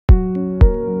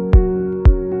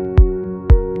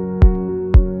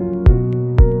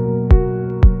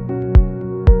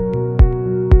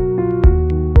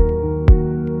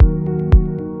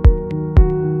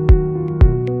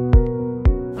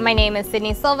My name is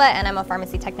Sydney Silva and I'm a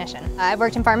pharmacy technician. I've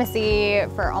worked in pharmacy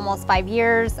for almost 5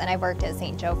 years and I've worked at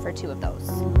St. Joe for 2 of those.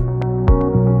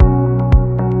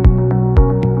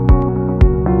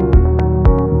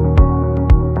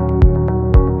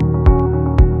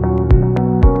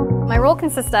 My role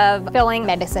consists of filling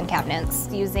medicine cabinets,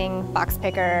 using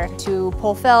BoxPicker to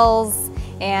pull fills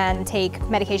and take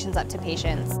medications up to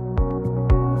patients.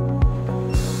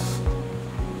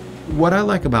 What I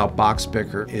like about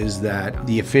BoxPicker is that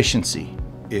the efficiency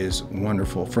is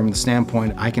wonderful. From the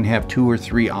standpoint, I can have 2 or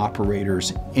 3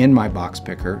 operators in my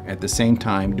BoxPicker at the same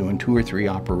time doing 2 or 3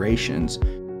 operations.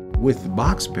 With the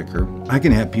BoxPicker, I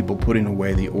can have people putting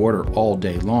away the order all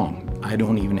day long. I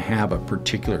don't even have a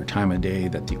particular time of day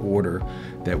that the order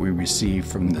that we receive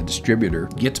from the distributor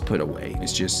gets put away.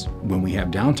 It's just when we have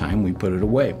downtime, we put it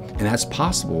away. And that's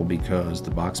possible because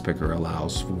the BoxPicker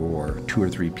allows for 2 or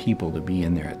 3 people to be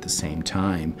in there at the same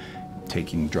time,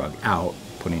 taking drug out,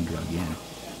 putting drug in.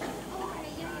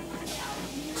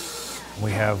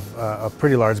 We have a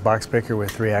pretty large BoxPicker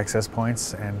with 3 access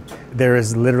points, and there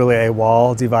is literally a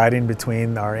wall dividing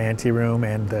between our ante room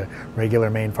and the regular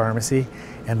main pharmacy,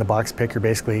 and the BoxPicker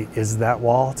basically is that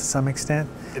wall to some extent.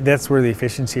 That's where the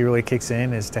efficiency really kicks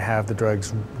in, is to have the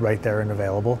drugs right there and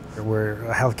available. We're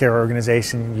a healthcare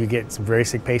organization. You get some very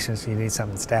sick patients, you need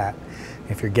something stat.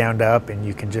 If you're gowned up and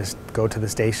you can just go to the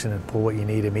station and pull what you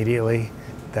need immediately,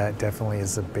 that definitely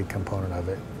is a big component of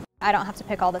it. I don't have to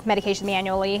pick all the medication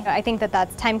manually. I think that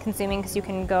that's time consuming because you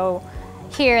can go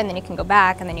here and then you can go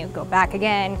back and then you go back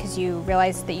again because you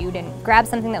realize that you didn't grab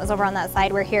something that was over on that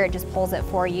side, where here it just pulls it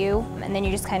for you, and then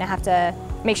you just kind of have to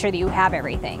make sure that you have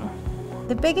everything.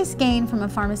 The biggest gain from a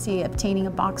pharmacy obtaining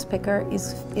a BoxPicker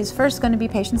is first going to be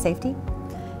patient safety,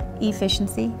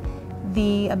 efficiency,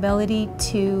 the ability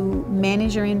to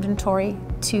manage your inventory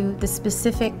to the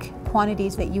specific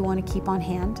quantities that you want to keep on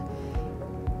hand,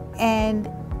 and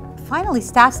finally,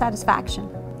 staff satisfaction.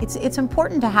 It's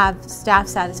important to have staff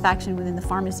satisfaction within the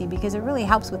pharmacy because it really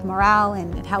helps with morale,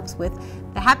 and it helps with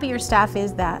the happier staff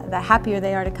is, the happier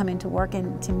they are to come into work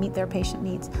and to meet their patient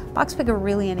needs. BoxPicker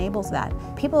really enables that.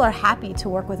 People are happy to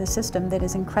work with a system that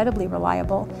is incredibly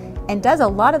reliable and does a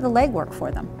lot of the legwork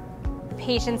for them.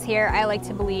 Patients here, I like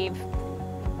to believe,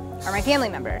 are my family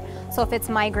member. So if it's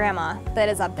my grandma that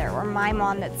is up there, or my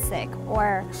mom that's sick,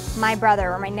 or my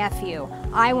brother or my nephew,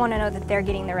 I want to know that they're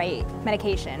getting the right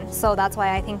medication. So that's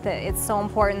why I think that it's so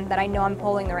important that I know I'm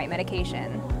pulling the right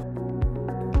medication.